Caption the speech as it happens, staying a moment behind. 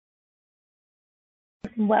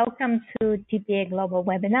Welcome to TPA Global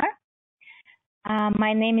webinar.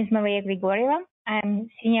 My name is Maria Grigorieva. I'm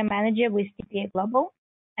Senior Manager with TPA Global,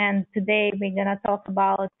 and today we're going to talk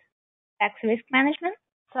about tax risk management.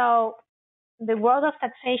 So the world of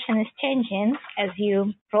taxation is changing, as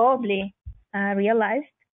you probably realized,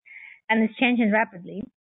 and it's changing rapidly.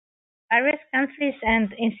 Various countries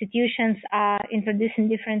and institutions are introducing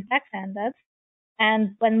different tax standards,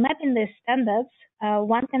 and when mapping these standards,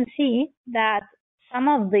 one can see that some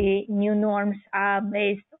of the new norms are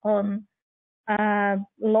based on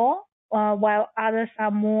law, while others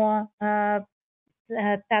are more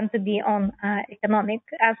tend to be on economic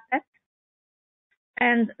aspects.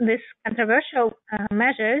 And these controversial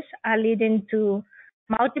measures are leading to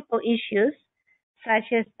multiple issues,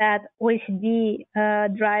 such as that OECD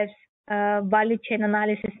drives value chain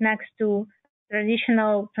analysis next to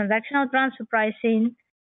traditional transactional transfer pricing.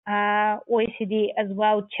 OECD as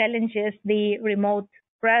well challenges the remote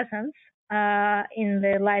presence in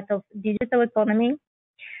the light of digital economy.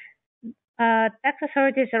 Tax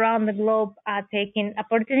authorities around the globe are taking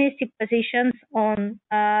opportunistic positions on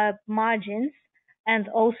margins and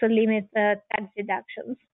also limit tax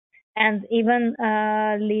deductions, and even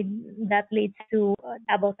leads to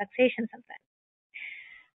double taxation sometimes.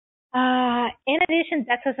 In addition,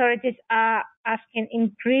 tax authorities are asking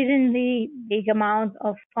increasingly big amount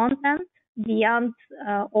of content beyond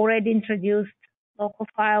already introduced local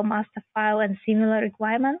file, master file, and similar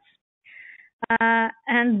requirements.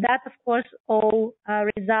 And that, of course, all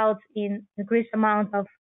results in increased amount of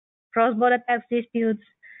cross-border tax disputes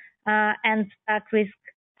and tax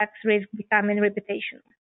risk becoming reputational.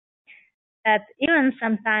 That even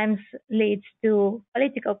sometimes leads to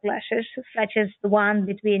political clashes, such as the one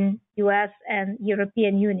between US and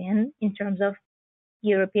European Union in terms of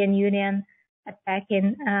European Union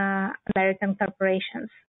attacking American corporations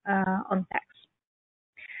on tax.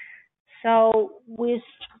 So with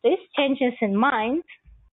these changes in mind,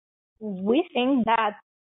 we think that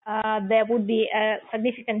there would be a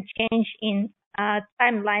significant change in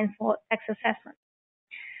timeline for tax assessment.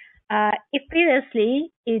 If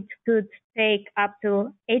previously it could take up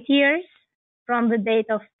to 8 years from the date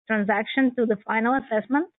of transaction to the final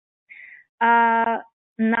assessment,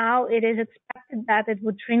 now it is expected that it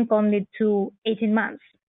would shrink only to 18 months.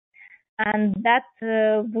 And that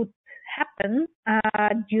would happen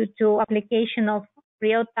due to application of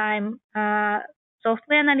real-time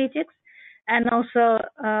software analytics and also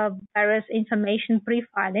various information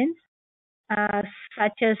pre-filings,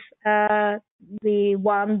 such as the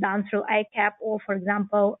one done through ICAP or, for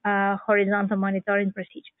example, horizontal monitoring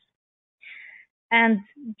procedures. And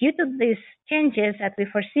due to these changes that we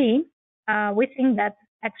foresee, we think that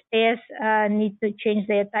taxpayers need to change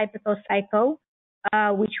their typical cycle,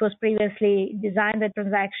 which was previously design the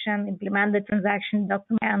transaction, implement the transaction,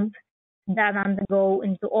 document, then undergo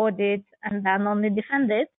into audit, and then only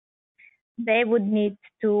defend it. They would need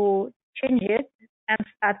to change it and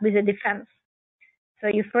start with a defense. So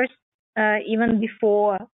you first, even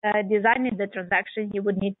before designing the transaction, you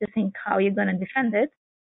would need to think how you're going to defend it,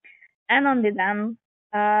 and only then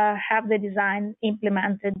have the design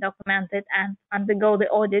implemented, documented, and undergo the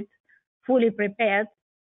audit fully prepared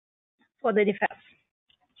for the defense.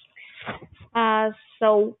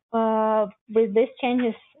 So with these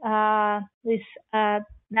changes, with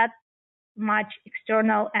that much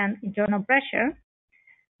external and internal pressure,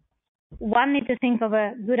 one needs to think of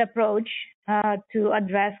a good approach to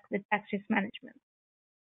address the tax risk management.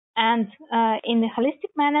 And in a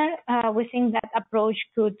holistic manner, we think that approach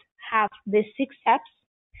could have these 6 steps.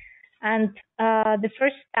 And the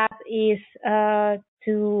first step is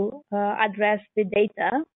to address the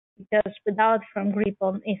data, because without firm grip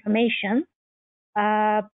on information,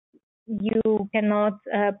 you cannot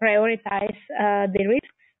prioritize the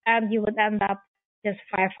risks, and you would end up just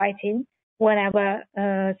firefighting whenever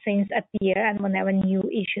things appear and whenever new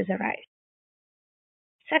issues arise.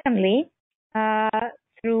 Secondly,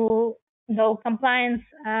 though compliance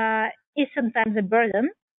is sometimes a burden,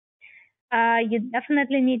 you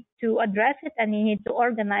definitely need to address it, and you need to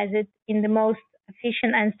organize it in the most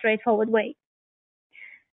efficient and straightforward way.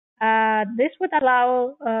 This would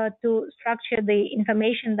allow to structure the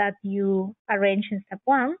information that you arrange in step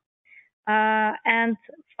 1 and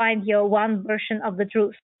find your one version of the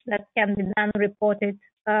truth that can be then reported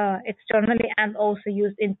externally and also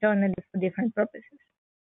used internally for different purposes.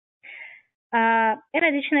 In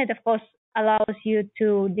addition, it of course allows you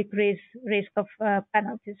to decrease risk of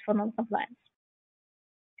penalties for non-compliance.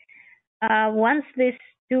 Once these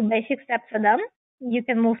 2 basic steps are done, you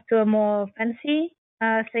can move to a more fancy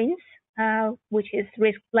things, which is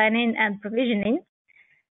risk planning and provisioning.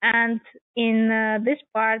 And in this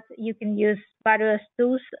part, you can use various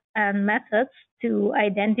tools and methods to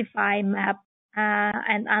identify, map,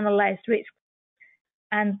 and analyze risk.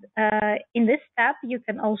 And in this step, you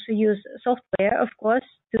can also use software, of course,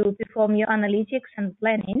 to perform your analytics and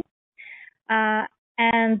planning.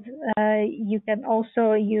 And you can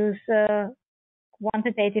also use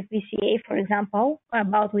quantitative VCA, for example,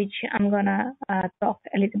 about which I'm going to talk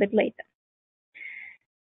a little bit later.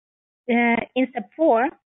 In step 4,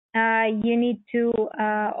 you need to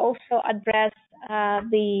also address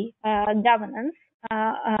the governance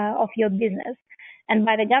of your business. And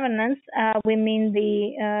by the governance, we mean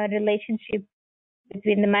the relationship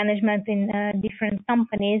between the management in different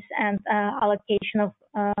companies and allocation of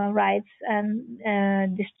rights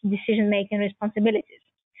and decision-making responsibilities.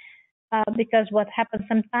 Because what happens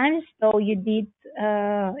sometimes, though you did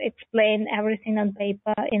explain everything on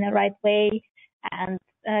paper in a right way and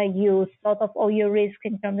you thought of all your risks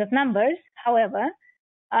in terms of numbers, however,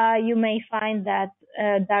 you may find that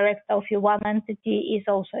a director of your one entity is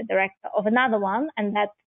also a director of another one, and that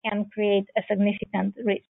can create a significant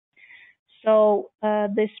risk. So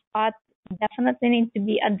this part definitely needs to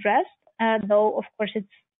be addressed, though of course it's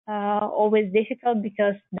always difficult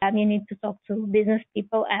because then you need to talk to business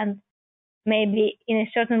people and maybe in a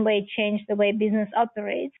certain way change the way business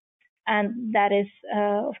operates. And that is,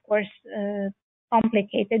 of course,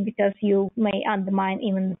 complicated because you may undermine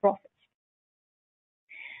even the profits.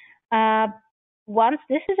 Once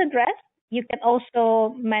this is addressed, you can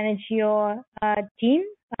also manage your team,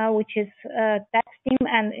 which is a tax team.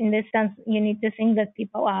 And in this sense, you need to think that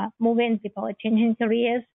people are moving, people are changing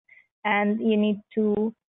careers, and you need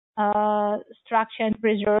to structure and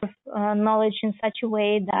preserve knowledge in such a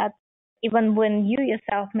way that even when you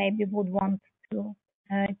yourself maybe would want to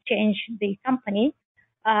change the company,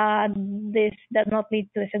 this does not lead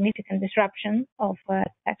to a significant disruption of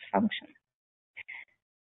tax function.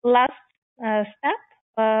 Last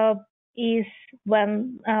step is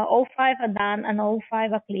when all 5 are done and all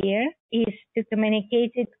 5 are clear, is to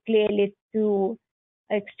communicate it clearly to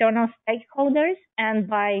external stakeholders. And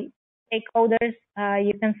by stakeholders,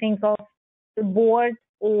 you can think of the board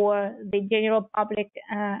or the general public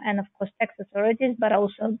and of course tax authorities, but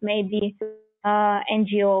also maybe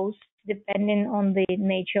NGOs, depending on the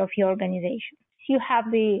nature of your organization. If you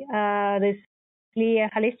have the this clear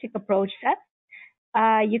holistic approach set,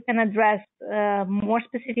 you can address more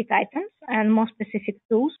specific items and more specific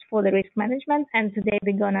tools for the risk management. And today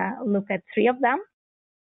we're gonna look at 3 of them.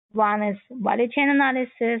 One is value chain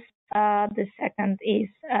analysis, the second is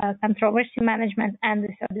controversy management, and the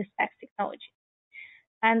third is tax technology.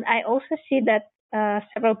 And I also see that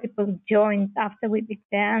several people joined after we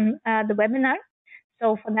began the webinar.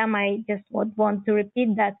 So for them, I just would want to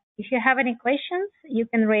repeat that if you have any questions, you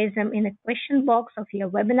can raise them in the question box of your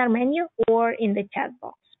webinar menu or in the chat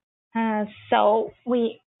box. So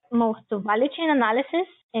we move to value chain analysis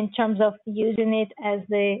in terms of using it as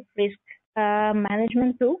the risk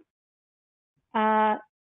management tool.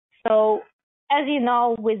 So as you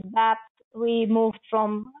know, with BEPS, we moved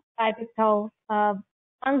from typical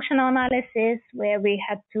functional analysis, where we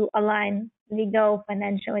had to align legal,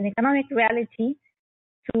 financial, and economic reality,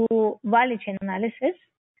 to value chain analysis,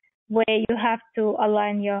 where you have to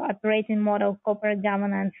align your operating model, corporate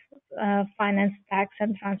governance, finance, tax,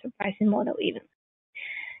 and transfer pricing model even.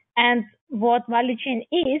 And what value chain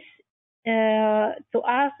is, to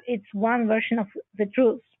us, it's one version of the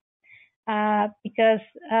truth. Because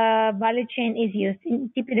value chain is used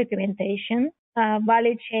in TP documentation.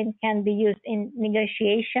 Value chain can be used in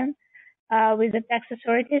negotiation with the tax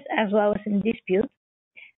authorities as well as in dispute.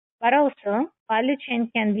 But also, value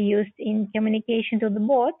chain can be used in communication to the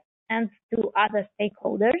board and to other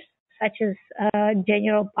stakeholders, such as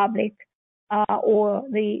general public or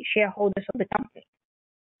the shareholders of the company.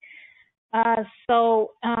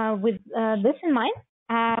 So with this in mind,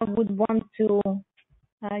 I would want to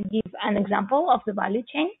give an example of the value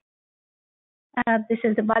chain. This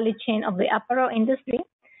is the value chain of the apparel industry.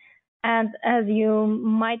 And as you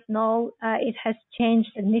might know, it has changed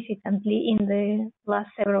significantly in the last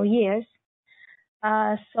several years.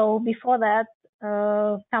 So before that,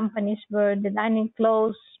 companies were designing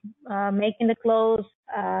clothes, making the clothes,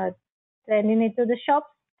 sending it to the shops,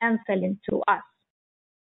 and selling to us.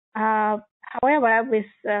 However, with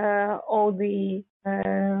all the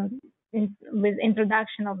with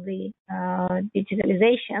introduction of the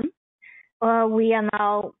digitalization, we are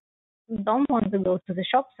now don't want to go to the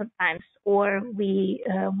shop sometimes, or we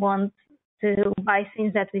want to buy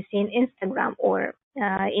things that we see in Instagram or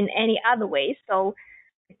in any other way. So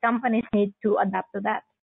the companies need to adapt to that.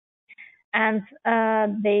 And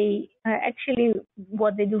they actually,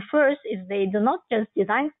 what they do first is they do not just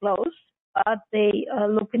design clothes, but they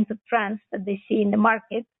look into trends that they see in the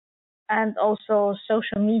market and also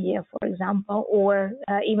social media, for example, or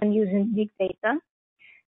even using big data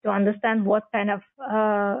to understand what kind of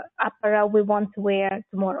apparel we want to wear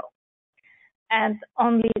tomorrow. And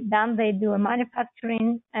only then they do a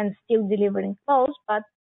manufacturing and still delivering clothes. But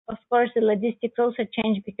of course, the logistics also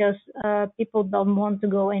change because people don't want to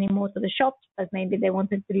go anymore to the shops, but maybe they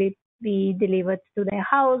want it to be delivered to their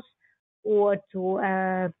house or to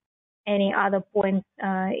any other point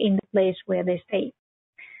in the place where they stay.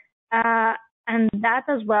 And that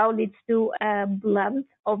as well leads to a blend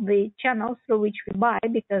of the channels through which we buy,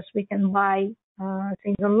 because we can buy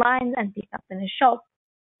things online and pick up in a shop,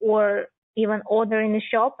 or even order in a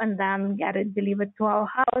shop and then get it delivered to our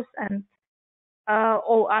house, and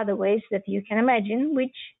all other ways that you can imagine,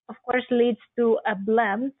 which of course leads to a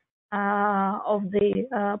blend of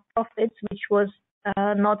the profits, which was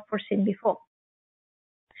not foreseen before.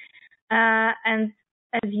 And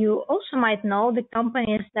as you also might know, the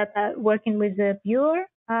companies that are working with the pure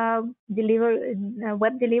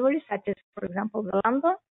web delivery, such as, for example,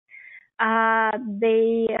 Zalando,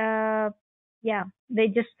 they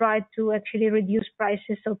just try to actually reduce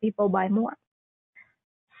prices so people buy more.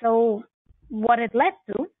 So what it led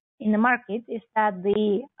to in the market is that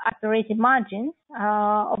the operating margins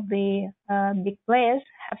of the big players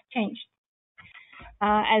have changed.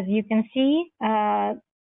 As you can see,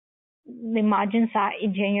 the margins are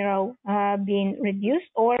in general being reduced,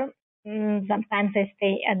 or sometimes they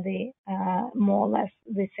stay at the more or less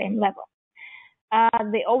the same level.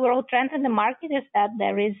 The overall trend in the market is that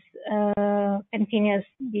there is continuous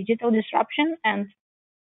digital disruption, and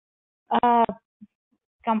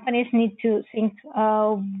companies need to think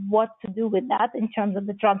what to do with that in terms of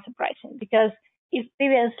the transfer pricing. Because if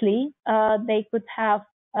previously they could have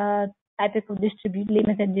a typical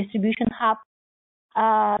limited distribution hub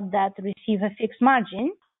that receive a fixed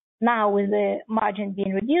margin, now with the margin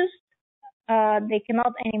being reduced, they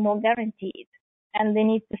cannot anymore guarantee it, and they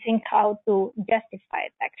need to think how to justify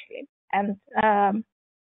it actually. And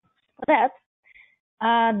for that,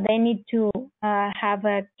 they need to have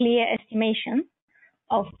a clear estimation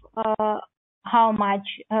of how much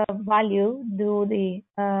value do the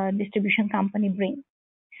distribution company bring.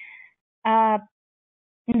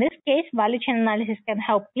 In this case, value chain analysis can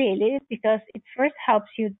help clearly, because it first helps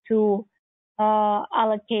you to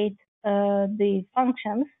allocate the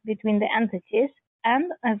functions between the entities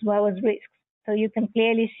and as well as risks. So you can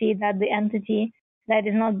clearly see that the entity that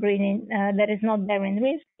is not bearing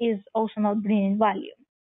risk is also not bringing value.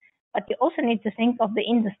 But you also need to think of the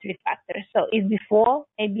industry factors. So if before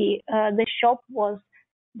maybe the shop was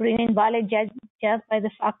bringing value just by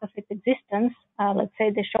the fact of its existence, let's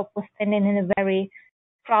say the shop was standing in a very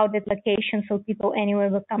crowded location, so people anywhere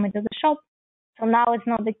were coming to the shop. So now it's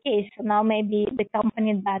not the case. So now maybe the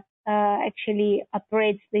company that actually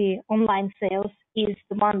operates the online sales is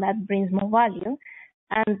the one that brings more value,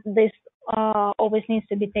 and this always needs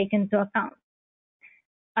to be taken into account.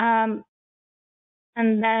 And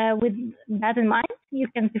with that in mind, you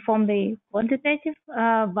can perform the quantitative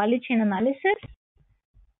value chain analysis.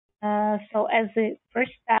 So as the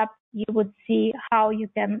first step, you would see how you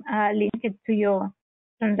can link it to your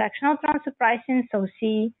transactional transfer pricing. So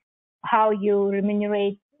see how you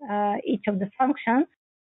remunerate each of the functions.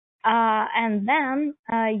 And then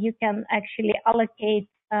you can actually allocate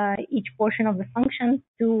each portion of the function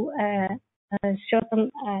to a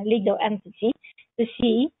certain legal entity to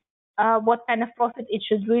see what kind of profit it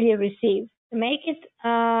should really receive. To make it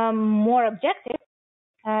more objective,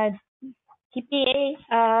 TPA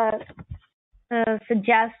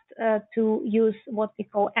suggests to use what we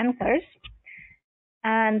call anchors.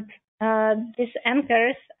 And these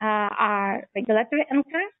anchors are regulatory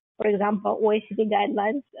anchors. For example, OECD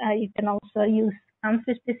guidelines. You can also use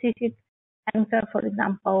country-specific anchor, for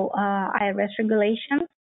example, IRS regulations,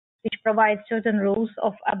 which provide certain rules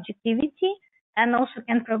of objectivity, and also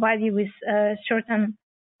can provide you with certain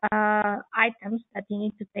items that you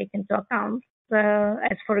need to take into account.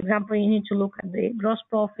 As for example, you need to look at the gross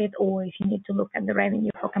profit, or if you need to look at the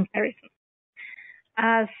revenue for comparison.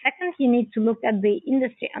 Second, you need to look at the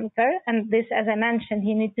industry anchor, and this, as I mentioned,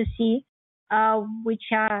 you need to see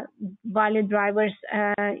which are value drivers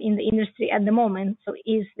in the industry at the moment. So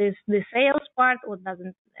is this the sales part, or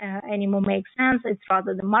doesn't anymore make sense? It's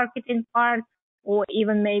rather the marketing part, or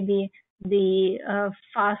even maybe the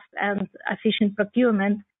fast and efficient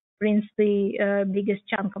procurement brings the biggest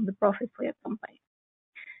chunk of the profit for your company.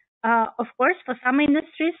 Of course, for some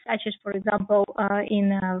industries, such as, for example,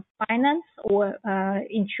 in finance or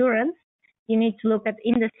insurance, you need to look at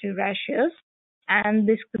industry ratios, and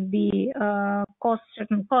this could be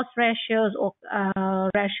certain cost ratios or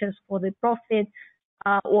ratios for the profit,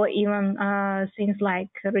 or even things like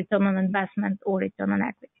return on investment or return on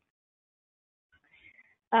equity.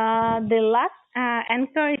 The last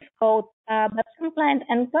anchor is called BEPS compliant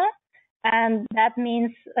anchor, and that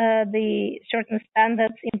means the certain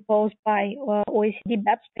standards imposed by OECD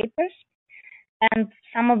BEPS papers, and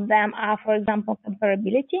some of them are, for example,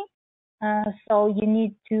 comparability. So you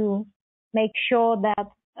need to make sure that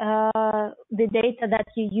the data that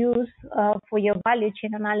you use for your value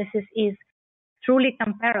chain analysis is truly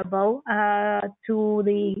comparable to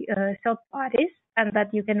the third parties, and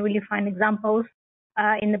that you can really find examples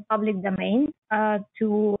in the public domain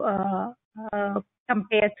to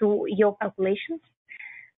compare to your calculations.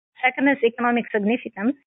 Second is economic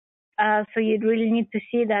significance. So you really need to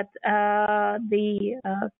see that the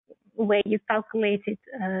way you calculated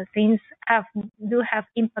things do have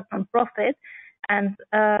impact on profit, and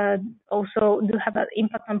also do have an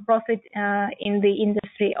impact on profit in the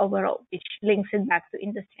industry overall, which links it back to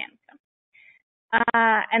industry income.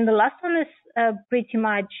 And the last one is pretty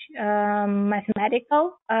much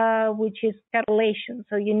mathematical, which is correlation.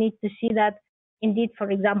 So you need to see that indeed, for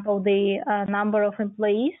example, the number of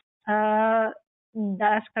employees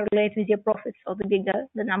does correlate with your profit. So the bigger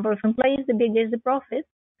the number of employees, the bigger is the profit.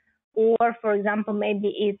 Or, for example,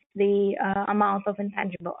 maybe it's the amount of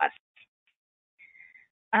intangible assets.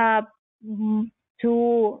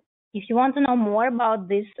 If you want to know more about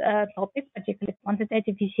this topic, particularly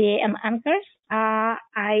quantitative VCA and anchors,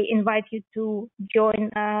 I invite you to join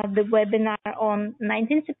the webinar on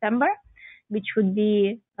 19 September, which would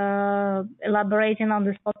be elaborating on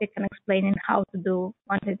this topic and explaining how to do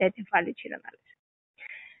quantitative value chain analysis.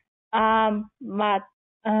 But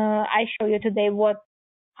I show you today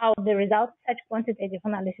how the results of such quantitative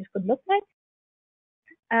analysis could look like.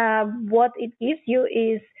 What it gives you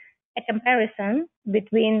is a comparison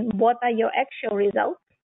between what are your actual results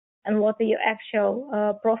and what are your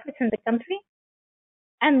actual profits in the country,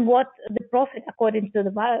 and what the profit according to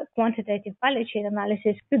the quantitative value chain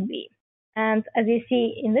analysis could be. And as you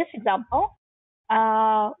see in this example,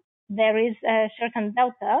 there is a certain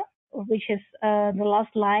delta, which is the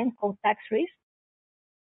last line called tax risk,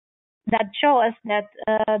 that shows that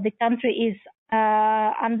the country is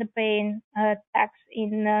underpaying tax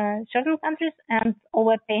in certain countries and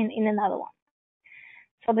overpaying in another one.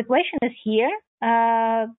 So the question is here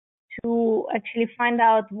to actually find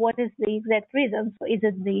out what is the exact reason. So is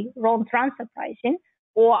it the wrong transfer pricing,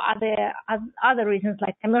 or are there other reasons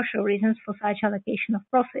like commercial reasons for such allocation of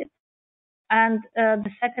profit? And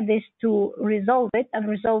the second is to resolve it, and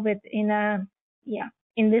resolve it in a,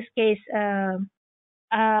 in this case,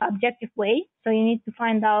 objective way. So you need to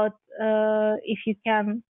find out if you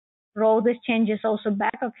can roll these changes also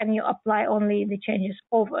back, or can you apply only the changes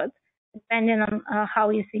forward, depending on how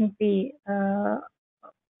you think the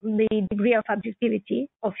degree of objectivity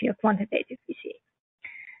of your quantitative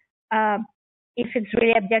VCA. If it's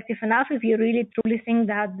really objective enough, if you really truly think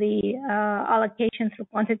that the allocation through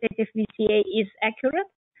quantitative VCA is accurate,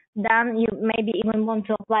 then you maybe even want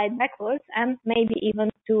to apply it backwards, and maybe even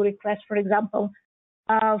to request, for example,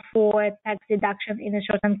 for tax deduction in a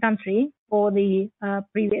certain country for the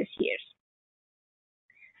previous years.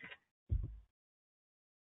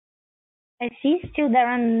 I see still there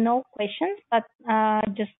are no questions, but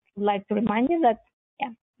just would like to remind you that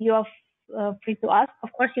you are free to ask.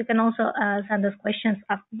 Of course, you can also send us questions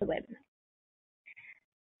after the webinar.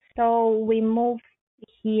 So we move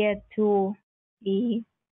here to the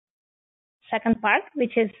second part,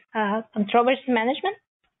 which is controversy management.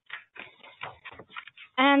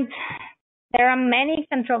 And there are many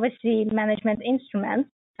controversy management instruments,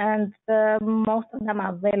 and most of them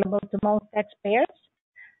are available to most taxpayers.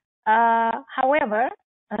 However,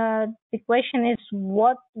 the question is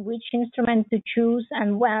which instrument to choose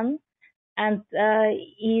and when, and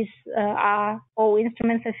are all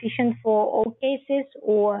instruments sufficient for all cases,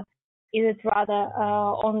 or is it rather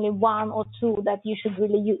only one or two that you should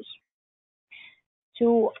really use?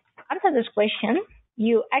 To answer this question,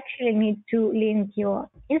 you actually need to link your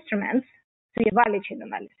instruments to your value chain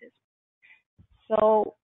analysis.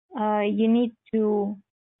 So you need to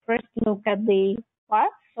first look at the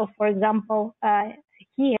parts. So for example,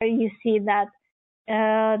 here you see that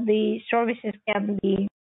the services can be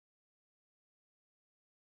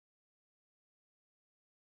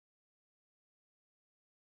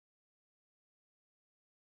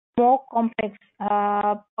more complex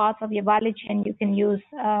parts of your value chain. You can use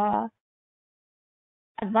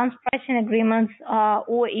advanced pricing agreements,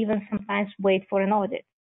 or even sometimes wait for an audit.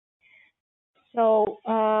 So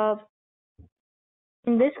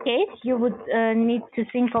In this case, you would need to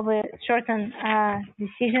think of a certain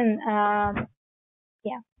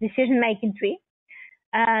decision-making tree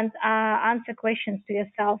and answer questions to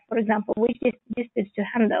yourself. For example, which disputes to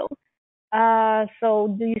handle? So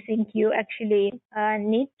do you think you actually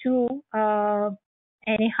need to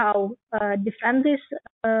anyhow defend this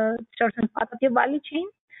certain part of your value chain?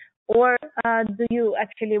 Or do you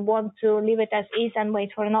actually want to leave it as is and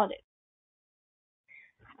wait for an audit?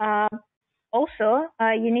 Also,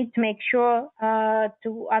 you need to make sure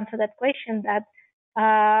to answer that question that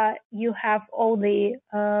you have all the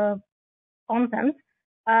content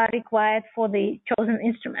required for the chosen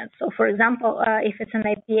instrument. So, for example, if it's an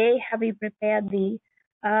APA, have you prepared the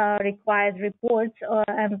required reports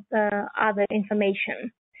and other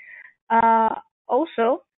information?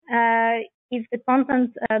 Also, if the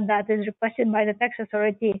content that is requested by the tax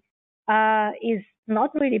authority is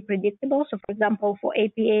not really predictable, so for example, for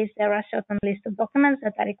APAs, there are certain list of documents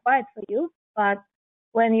that are required for you, but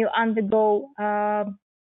when you undergo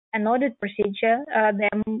an audit procedure, there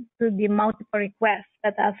could be multiple requests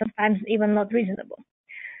that are sometimes even not reasonable.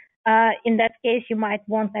 In that case, you might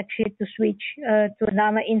want actually to switch to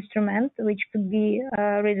another instrument, which could be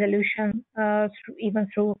resolution even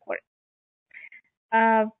through a court.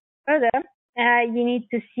 Further, you need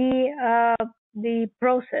to see the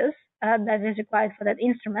process that is required for that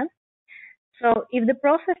instrument. So if the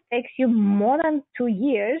process takes you more than 2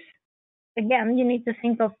 years, again, you need to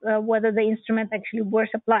think of whether the instrument actually worth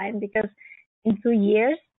applying, because in 2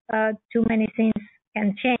 years, too many things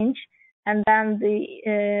can change, and then the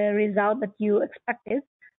result that you expected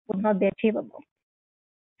would not be achievable.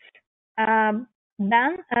 Then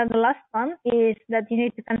the last one is that you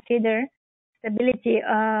need to consider stability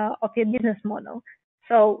of your business model.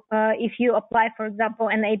 So if you apply, for example,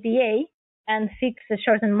 an APA and fix a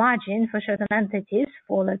certain margin for certain entities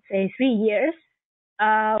for, let's say, 3 years,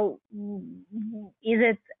 is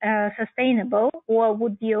it sustainable, or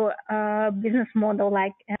would your business model,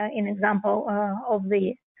 like in example of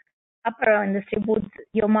the apparel industry, would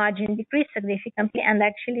your margin decrease significantly, and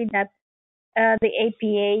actually that the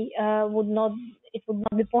APA would not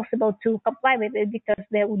be possible to comply with it because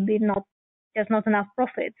there would be there's not enough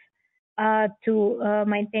profits to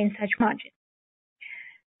maintain such margin.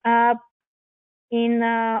 In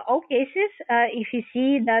all cases, if you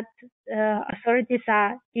see that authorities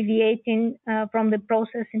are deviating from the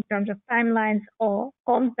process in terms of timelines or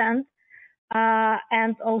content,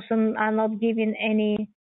 and also are not giving any,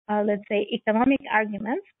 let's say, economic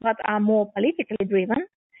arguments, but are more politically driven,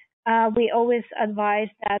 we always advise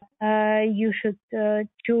that you should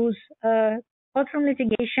choose courtroom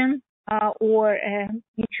litigation or a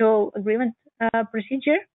mutual agreement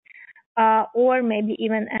procedure, or maybe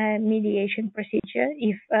even a mediation procedure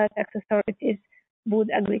if tax authorities would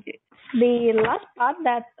agree to it. The last part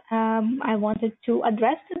that I wanted to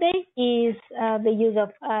address today is the use of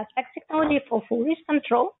tax technology for full risk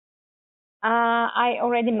control. I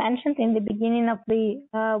already mentioned in the beginning of the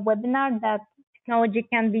webinar that technology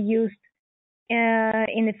can be used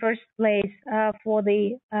in the first place for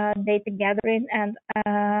the data gathering and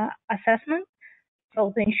assessment,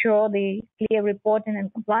 so to ensure the clear reporting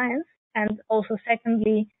and compliance, and also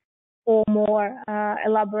secondly for more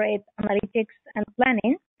elaborate analytics and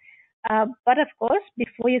planning. But of course,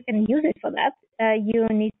 before you can use it for that, you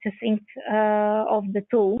need to think of the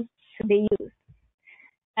tools to be used.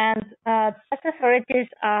 And tax authorities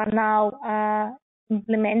are now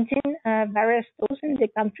implementing various tools in the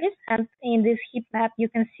countries, and in this heat map you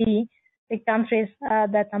can see the countries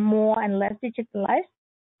that are more and less digitalized.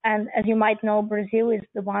 And as you might know, Brazil is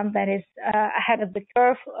the one that is ahead of the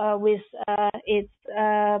curve with its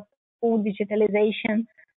full digitalization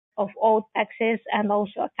of all taxes and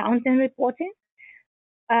also accounting reporting.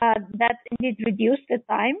 That indeed reduced the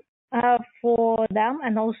time for them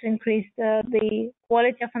and also increased the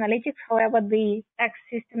quality of analytics. However, the tax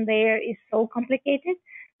system there is so complicated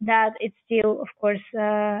that it's still, of course,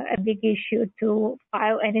 a big issue to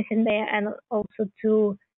file anything there and also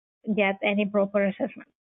to get any proper assessment.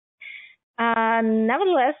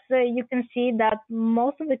 Nevertheless, you can see that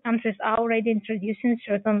most of the countries are already introducing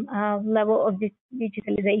certain level of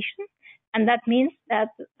digitalization, and that means that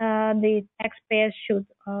the taxpayers should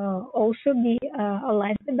also be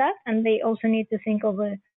aligned with that, and they also need to think of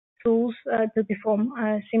tools to perform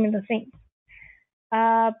similar things.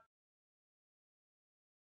 Of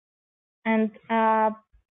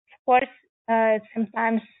course,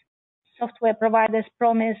 sometimes software providers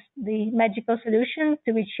promise the magical solution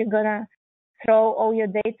to which you're gonna throw all your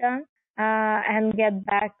data and get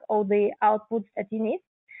back all the outputs that you need.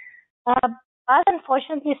 But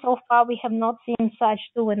unfortunately, so far we have not seen such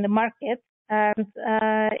tool in the market. and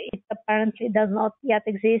it apparently does not yet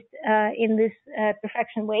exist in this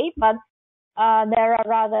perfection way, but there are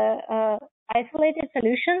rather isolated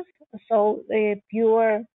solutions, so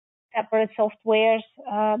pure separate softwares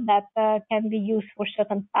that can be used for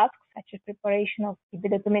certain tasks, such as preparation of the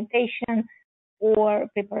documentation or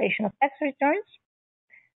preparation of tax returns.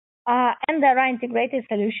 And there are integrated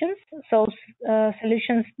solutions, so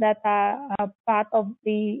solutions that are part of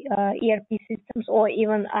the ERP systems or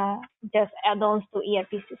even just add-ons to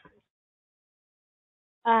ERP systems.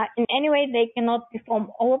 In any way, they cannot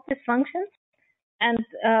perform all of these functions, and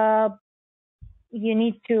you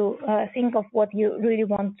need to think of what you really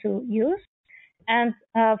want to use. And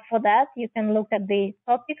for that, you can look at the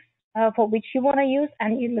topics for which you want to use,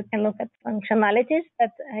 and you can look at functionalities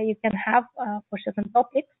that you can have for certain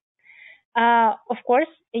topics. Of course,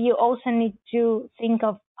 you also need to think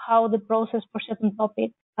of how the process for certain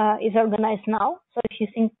topic is organized now. So if you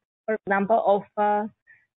think, for example, of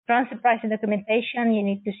transfer pricing documentation, you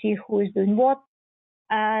need to see who is doing what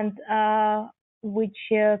and which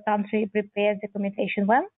country prepares documentation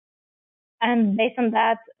when. And based on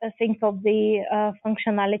that, think of the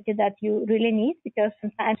functionality that you really need, because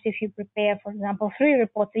sometimes if you prepare, for example, 3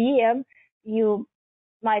 reports a year, you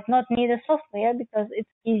might not need a software because it's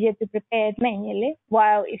easier to prepare it manually,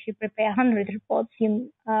 while if you prepare 100 reports,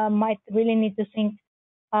 you might really need to think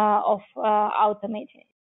of automating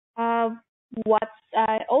it. What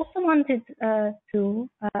I also wanted to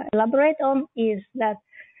elaborate on is that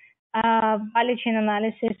value chain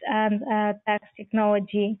analysis and tax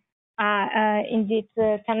technology are indeed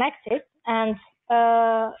connected, and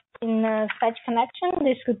in such connection,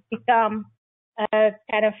 this could become a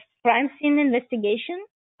kind of crime scene investigation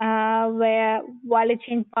where value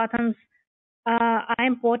chain patterns are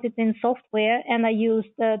imported in software and are used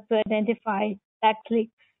to identify tax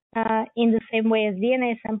leaks in the same way as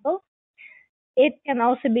DNA samples. It can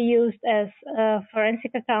also be used as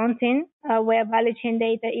forensic accounting, where value chain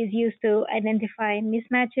data is used to identify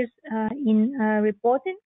mismatches in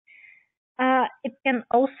reporting. It can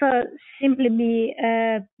also simply be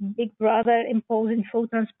a big brother imposing full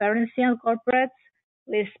transparency on corporates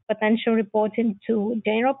with potential reporting to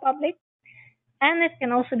general public. And it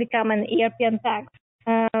can also become an ERP and tax,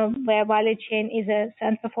 where value chain is a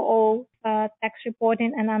center for all tax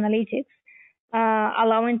reporting and analytics,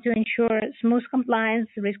 allowing to ensure smooth compliance,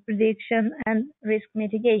 risk prediction, and risk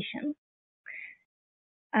mitigation.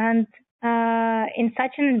 And in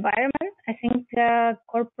such an environment, I think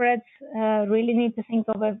corporates really need to think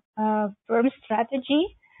of a firm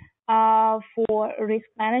strategy for risk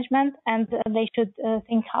management, and they should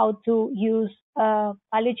think how to use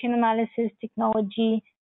value chain analysis, technology,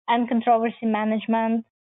 and controversy management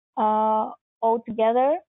all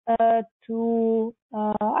together to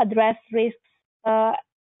address risks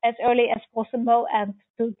as early as possible and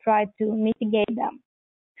to try to mitigate them.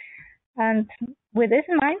 And with this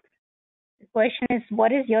in mind, the question is,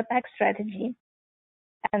 what is your tax strategy?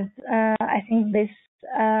 And I think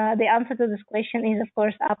the answer to this question is, of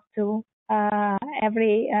course, up to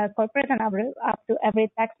every corporate and up to every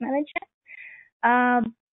tax manager.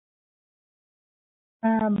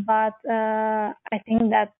 But I think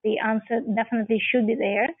that the answer definitely should be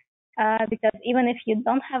there, because even if you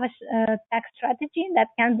don't have a tax strategy, that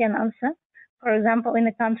can be an answer. For example, in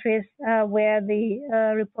the countries where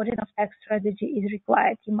the reporting of tax strategy is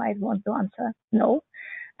required, you might want to answer no.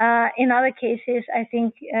 In other cases, I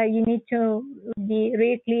think you need to be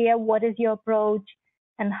really clear what is your approach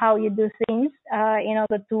and how you do things in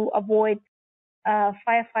order to avoid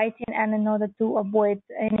firefighting and in order to avoid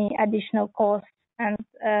any additional costs and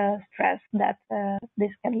stress that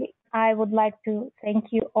this can lead. I would like to thank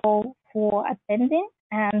you all for attending,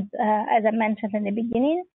 and as I mentioned in the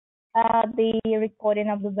beginning, the recording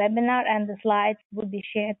of the webinar and the slides will be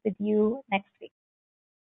shared with you next week.